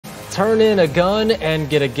Turn in a gun and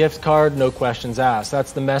get a gift card, no questions asked.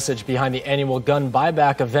 That's the message behind the annual gun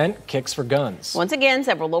buyback event, Kicks for Guns. Once again,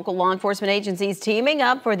 several local law enforcement agencies teaming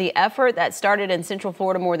up for the effort that started in Central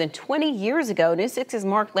Florida more than 20 years ago. News 6's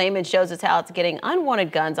Mark Lehman shows us how it's getting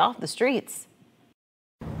unwanted guns off the streets.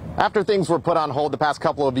 After things were put on hold the past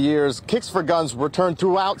couple of years, Kicks for Guns returned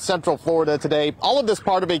throughout Central Florida today. All of this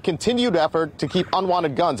part of a continued effort to keep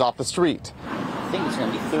unwanted guns off the street. I think it's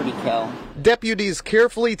going to be 30 cal. Deputies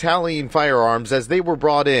carefully tallying firearms as they were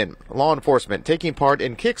brought in. Law enforcement taking part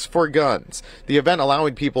in Kicks for Guns, the event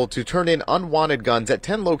allowing people to turn in unwanted guns at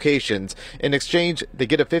 10 locations. In exchange, they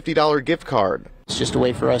get a $50 gift card. It's just a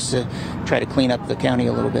way for us to try to clean up the county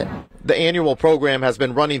a little bit. The annual program has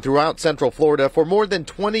been running throughout Central Florida for more than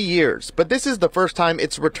 20 years, but this is the first time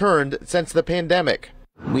it's returned since the pandemic.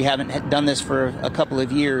 We haven't done this for a couple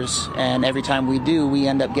of years, and every time we do, we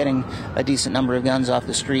end up getting a decent number of guns off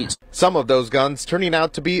the streets. Some of those guns turning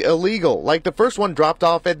out to be illegal, like the first one dropped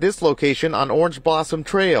off at this location on Orange Blossom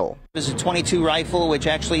Trail. This is a .22 rifle, which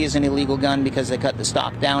actually is an illegal gun because they cut the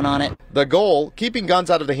stock down on it. The goal, keeping guns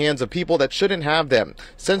out of the hands of people that shouldn't have them.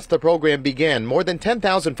 Since the program began, more than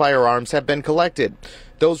 10,000 firearms have been collected.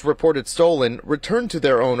 Those reported stolen returned to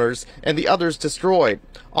their owners and the others destroyed.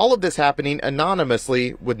 All of this happening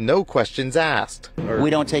anonymously with no questions asked.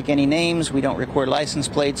 We don't take any names, we don't record license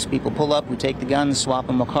plates. People pull up, we take the guns, swap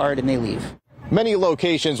them a card, and they leave. Many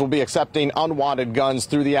locations will be accepting unwanted guns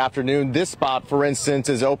through the afternoon. This spot, for instance,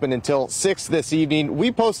 is open until 6 this evening. We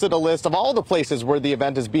posted a list of all the places where the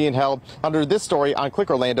event is being held under this story on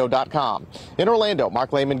clickorlando.com. In Orlando,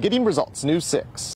 Mark Lehman, Getting Results, News 6.